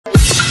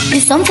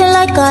It's something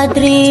like a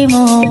dream,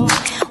 oh.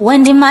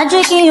 When the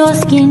magic in your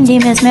skin, they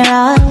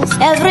mesmerize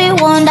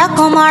everyone that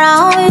come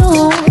around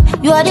you.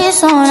 You are the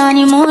sun and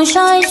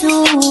emotion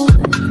too.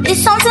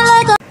 It's something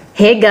like a...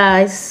 Hey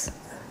guys,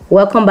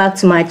 welcome back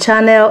to my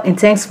channel and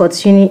thanks for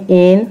tuning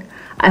in.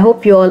 I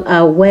hope you all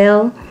are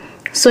well.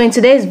 So in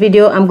today's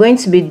video, I'm going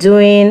to be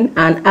doing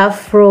an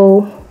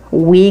afro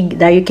wig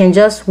that you can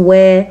just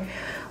wear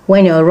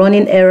when you're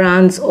running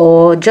errands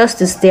or just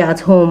to stay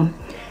at home.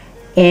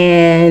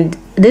 And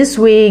this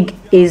wig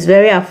is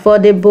very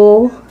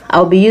affordable.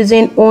 I'll be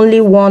using only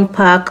one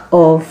pack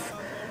of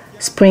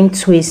spring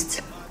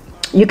twist.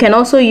 You can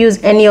also use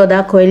any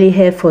other curly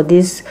hair for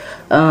this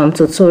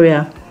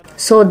tutorial.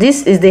 So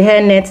this is the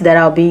hairnet that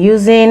I'll be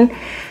using,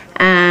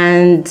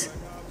 and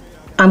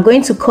I'm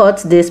going to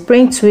cut the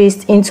spring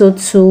twist into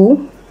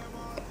two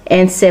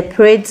and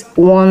separate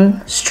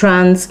one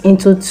strand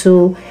into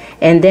two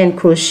and then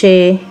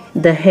crochet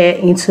the hair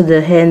into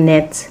the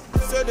hairnet.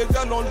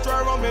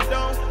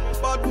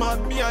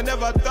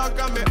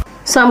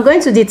 So I'm going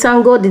to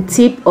detangle the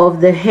tip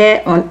of the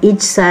hair on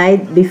each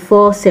side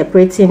before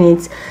separating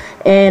it,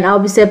 and I'll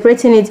be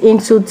separating it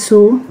into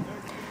two.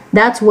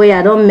 That way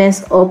I don't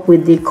mess up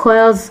with the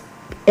coils,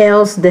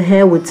 else the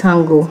hair will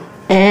tangle.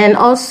 And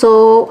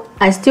also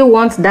I still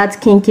want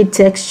that kinky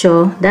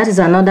texture. That is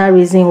another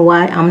reason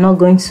why I'm not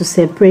going to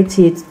separate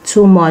it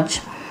too much.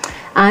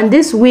 And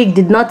this wig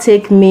did not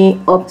take me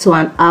up to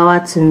an hour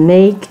to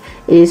make.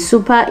 It is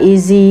super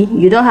easy.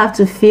 You don't have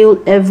to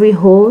fill every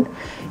hole.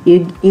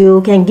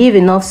 You can give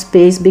enough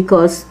space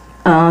because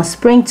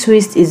spring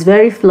twist is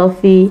very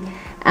fluffy,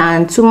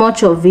 and too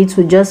much of it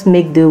will just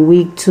make the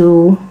wig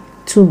too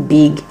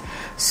big.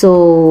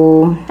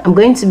 So I'm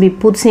going to be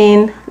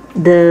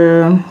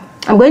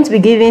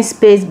giving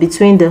space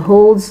between the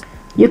holes.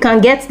 You can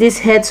get this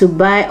hair to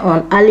buy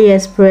on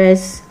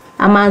AliExpress,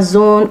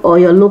 Amazon, or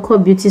your local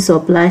beauty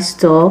supply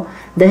store.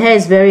 The hair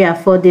is very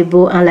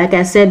affordable, and like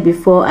I said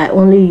before, I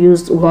only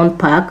used one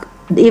pack.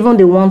 Even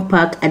the one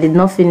pack, I did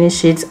not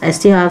finish it. I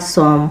still have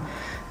some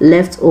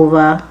left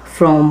over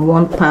from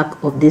one pack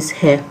of this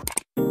hair.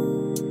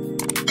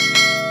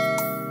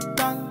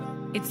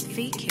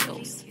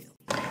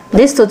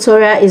 This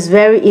tutorial is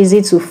very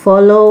easy to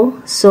follow,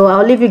 so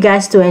I'll leave you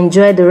guys to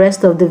enjoy the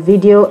rest of the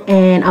video,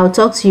 and I'll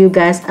talk to you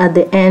guys at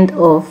the end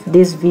of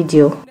this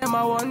video.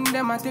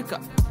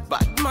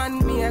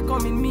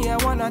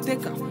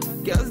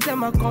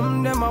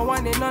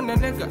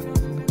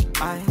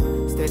 I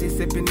steady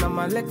sipping on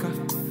my liquor.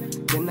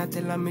 Then I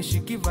tell her me she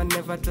give her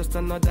never trust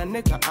another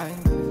nigga. I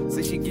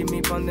say she give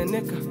me on the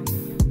nigga.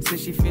 Say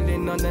she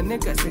feeling on the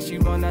nigga. Say she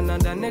run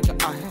another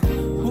nigga.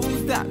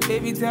 Who's that?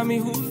 Baby, tell me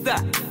who's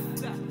that?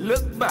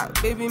 Look back,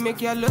 baby,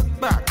 make ya look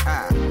back.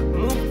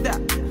 Move that,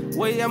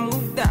 way ya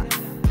move that.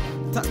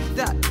 Touch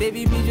that,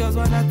 baby, me just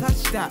wanna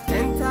touch that.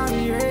 Enter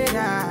the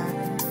radar.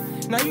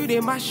 Now you they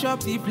mash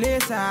up the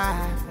place.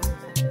 Enter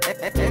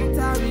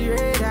the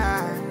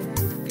radar.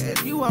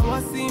 You are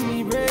what see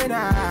me brain.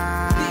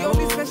 The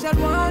only special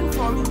one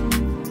for me.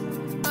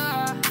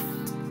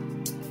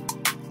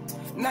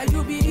 Now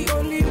you be the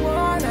only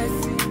one I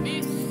see.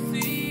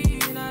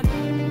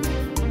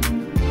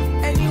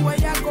 Anywhere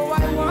I go,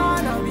 I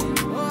wanna be.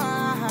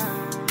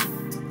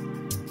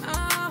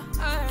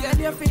 Girl,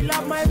 you feel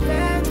up my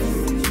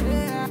fantasy.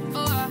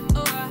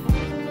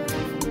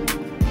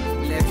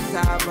 Let's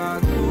have a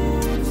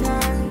good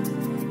time.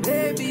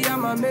 Baby,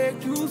 I'ma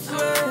make you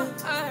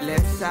sweat.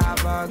 Let's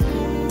have a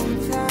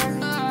good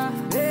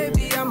time.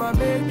 Baby, I'ma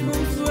make you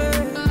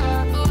sweat.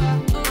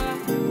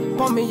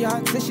 Pon me ya,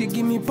 say she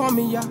give me pon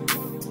me ya.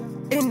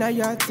 In a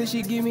ya, say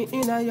she give me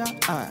in a ya.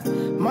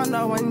 Man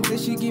a wine, say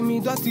she give me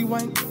dirty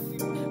wine.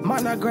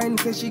 Man a grind,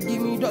 say she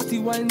give me dirty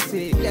wine.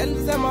 Say, girl,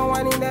 say my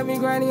wine, let me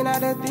grinding, I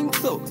don't think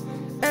so.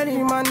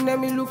 Any man, let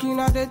me looking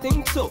at the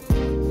thing so.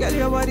 Girl,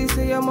 your body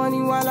say your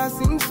money while I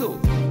sing so.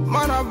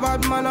 Man a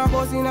bad, man a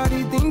boss in a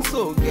the thing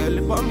so. Girl,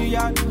 pon me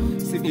ya,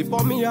 say me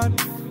pon me ya.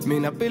 Me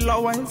na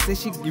pillow wine, say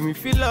she give me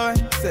feel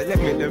wine. Say let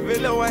me the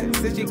pillow wine,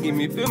 say she give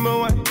me feel my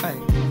wine.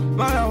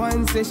 Man a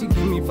wine, say she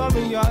give me for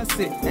me ya.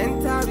 Say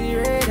enter the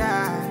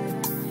radar.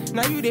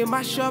 Now you they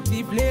mash up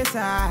the place.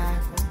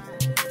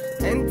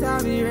 Enter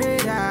the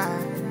radar.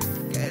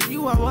 Girl,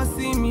 you are what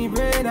see me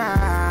brain.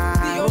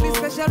 The only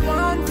special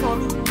one for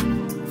me.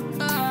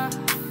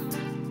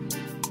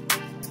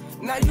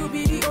 Now you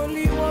be the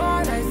only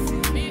one I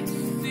see.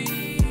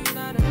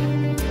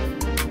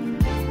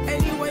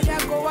 Anywhere I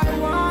go, I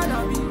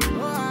wanna be.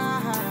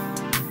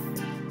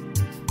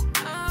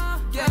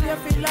 Girl, you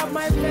feel up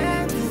my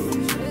fantasy.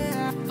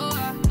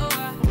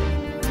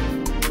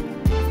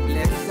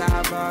 Let's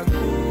have a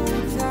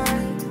good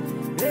time.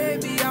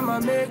 Baby, I'ma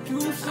make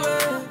you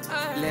sweat.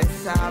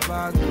 Let's have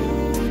a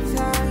good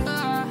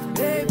time.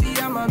 Baby,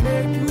 I'ma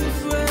make you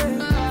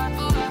sweat.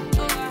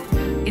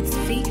 It's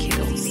fake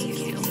kills.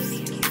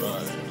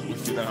 We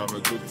finna have a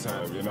good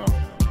time, you know.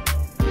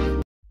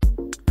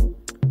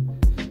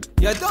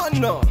 You don't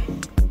know.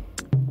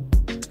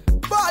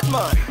 Bad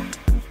man.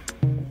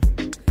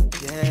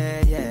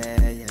 Yeah.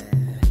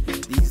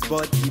 These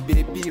Bodzy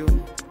baby,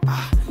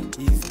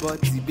 It's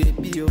Bodzy,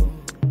 baby, oh.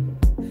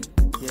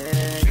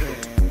 Yeah,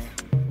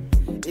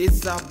 yeah.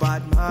 It's a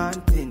bad man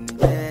thing,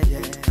 yeah,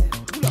 yeah.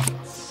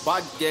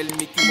 Bad girl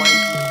make you wine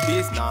to the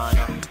face, nah,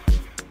 nah.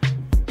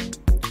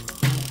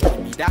 Give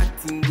me that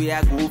thing where I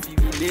go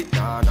feel late,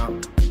 nah, nah.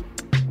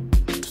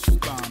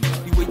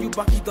 The way you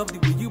back it up, the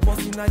way you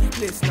bust in the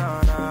place,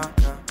 nah, nah,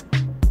 nah.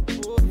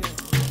 Oh, yeah.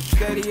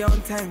 Steady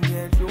on time,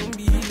 yeah, don't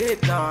be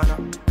late, nah, nah.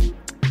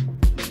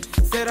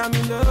 Said I'm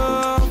in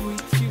love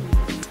with you,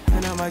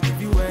 and I'ma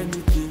give you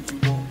anything you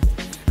want,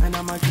 and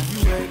I'ma give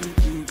you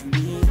anything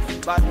you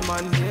need. Bad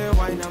man here,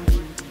 wine I'm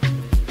through.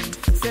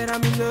 Said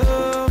I'm in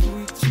love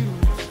with you,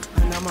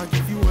 and I'ma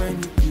give you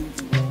anything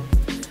you want,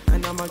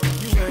 and I'ma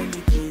give you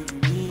anything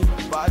you need.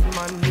 Bad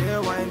man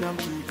here, wine I'm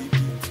through.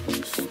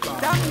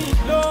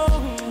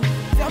 Damilohun,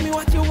 tell me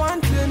what you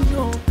want to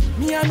know.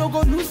 Me I no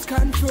go lose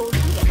control.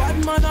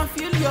 Bad man I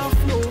feel your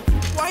flow.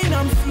 Wine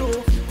I'm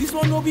slow. This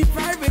one no be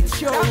private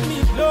show.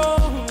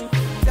 Damilohun,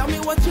 tell me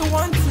what you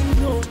want to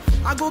know.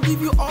 I go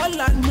give you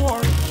all and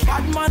more.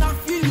 Bad man I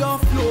feel your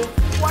flow.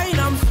 Wine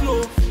I'm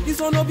slow. This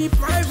one no be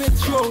private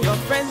show. Your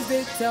friends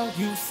they tell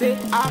you say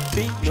I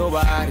be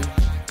nobody.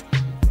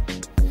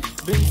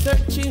 Been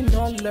searching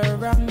all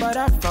around but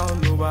I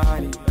found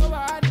nobody.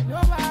 Nobody.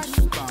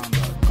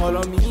 Call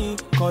on me,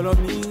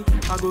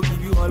 I go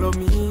give you all of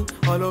me,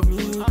 all of me.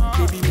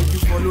 Baby, make you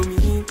follow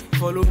me,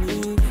 follow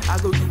me. I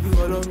go give you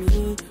all of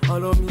me,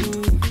 all of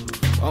me.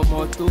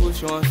 Omoto,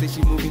 Sean say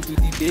she moving to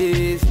the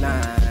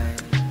baseline.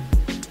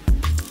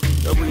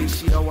 The way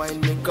she a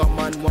wine make a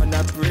man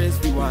wanna praise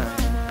the wine.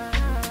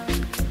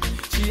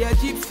 She a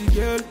gypsy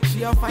girl,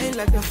 she a fine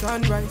like the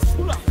sunrise.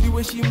 The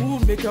way she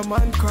move make a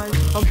man cry.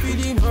 I'm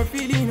feeling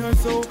her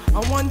so I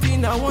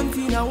wanting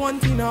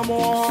her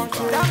more.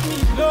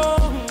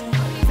 Damilohun,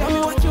 tell me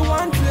what you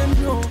want to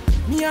know.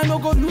 Me I no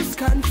go lose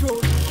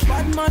control.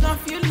 Bad man I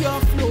feel your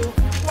flow.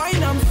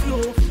 Wine I'm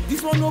slow.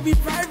 This one no be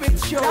private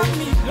show.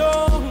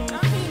 Damilohun,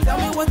 tell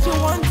me what you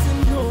want to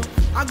know.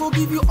 I go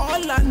give you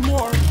all and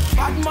more.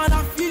 Bad man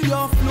I feel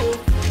your flow.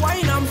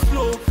 Wine I'm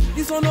slow.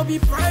 This one no be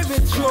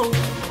private show.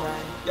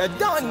 You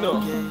don't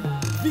know.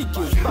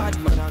 Vicky's bad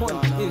man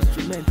point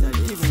instrumental.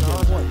 Giving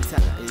them one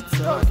time. It's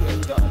okay.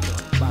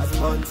 Bad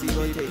man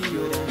till take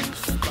you there.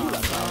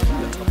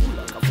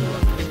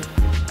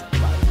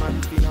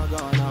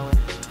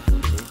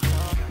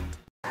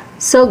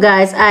 So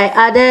guys, I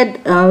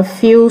added a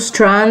few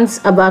strands,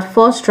 about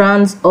 4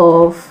 strands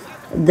of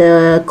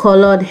the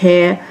colored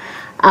hair.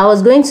 I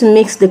was going to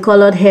mix the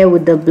colored hair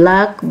with the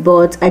black,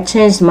 but I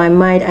changed my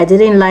mind. I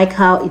didn't like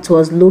how it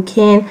was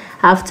looking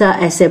after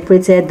I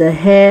separated the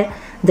hair.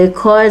 The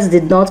coils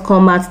did not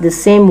come out the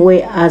same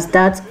way as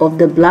that of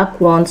the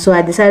black one, so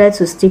I decided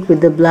to stick with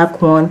the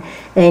black one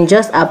and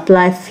just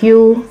apply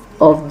few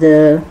of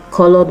the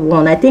colored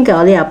one. I think I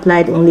only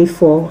applied only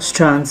 4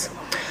 strands.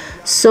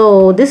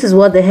 So this is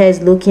what the hair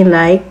is looking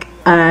like.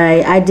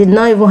 I did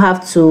not even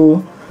have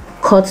to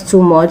cut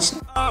too much.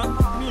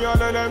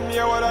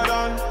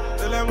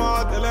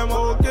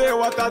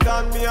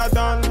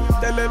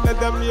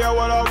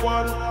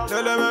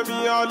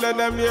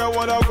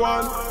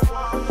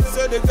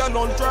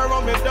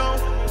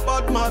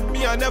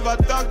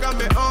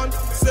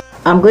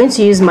 I'm going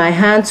to use my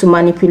hand to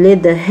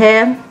manipulate the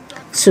hair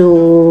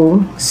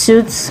to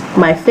suit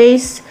my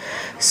face.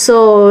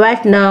 So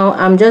right now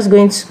I'm just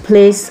going to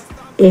place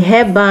a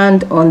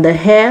hairband on the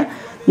hair.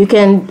 You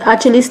can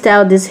actually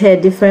style this hair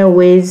different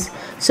ways.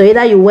 So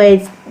either you wear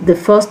it the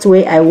first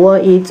way I wore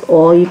it,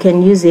 or you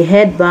can use a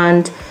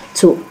headband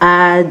to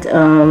add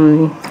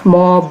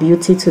more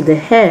beauty to the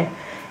hair,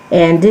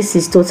 and this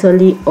is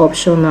totally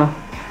optional.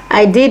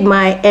 I did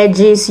my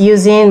edges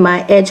using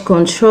my edge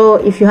control.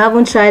 If you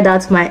haven't tried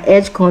out my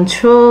edge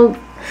control,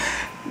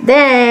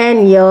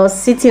 then you're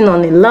sitting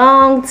on a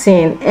long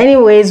thing.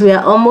 Anyways, we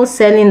are almost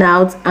selling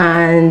out,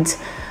 and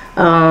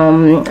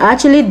I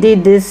actually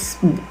did this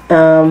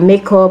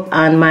makeup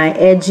and my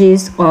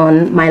edges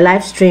on my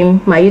live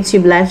stream, my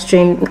YouTube live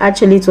stream.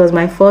 Actually, it was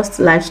my first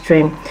live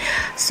stream,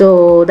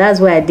 so that's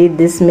where I did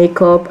this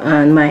makeup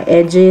and my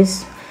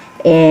edges.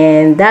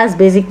 And that's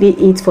basically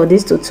it for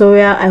this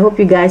tutorial. I hope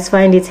you guys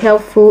find it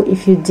helpful.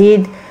 If you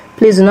did,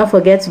 please do not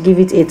forget to give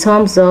it a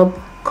thumbs up,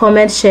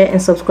 comment, share,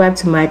 and subscribe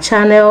to my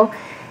channel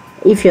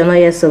if you're not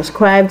yet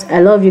subscribed.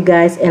 I love you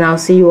guys, and I'll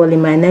see you all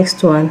in my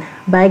next one.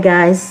 Bye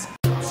guys.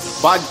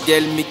 Bad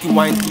girl make you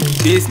wine to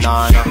the base,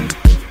 nah, nah.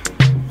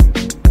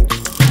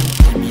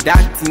 Give me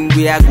that thing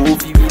where I go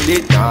feel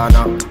late, nah,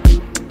 nah.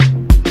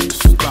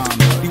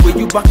 The way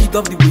you back it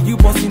up, the way you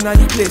bust in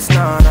the place,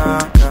 nah, nah,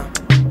 nah.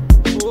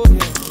 Oh,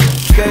 yeah.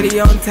 Steady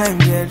on time,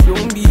 yeah,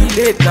 don't be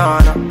late, nah,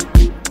 nah.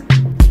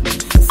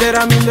 Said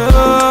I'm in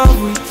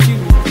love with you,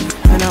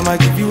 and I'ma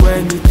give you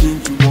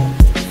anything you want,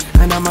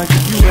 and I'ma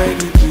give you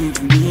anything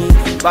you need.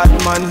 Bad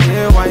man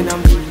here, wine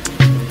I'm through.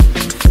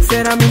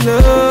 Said I'm in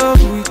love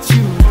with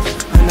you,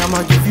 and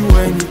I'ma give you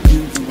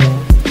anything you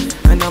want,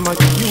 and I'ma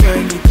give you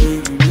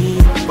anything you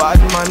need. Bad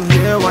man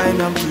here,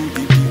 wine I'm through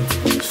the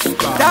beat.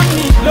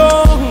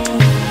 Damilohun,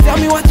 tell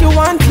me what you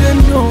want to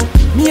know.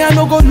 Me I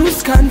no go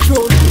lose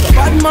control.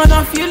 Bad man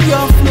I feel you.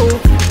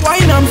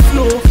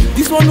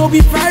 no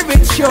be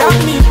private show.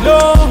 Tell me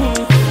blow,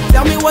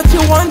 tell me what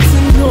you want to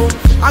know.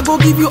 I go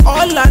give you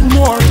all and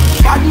more.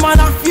 Bad man,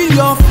 I feel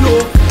your flow.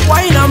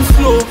 Wine I'm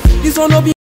slow. This one no be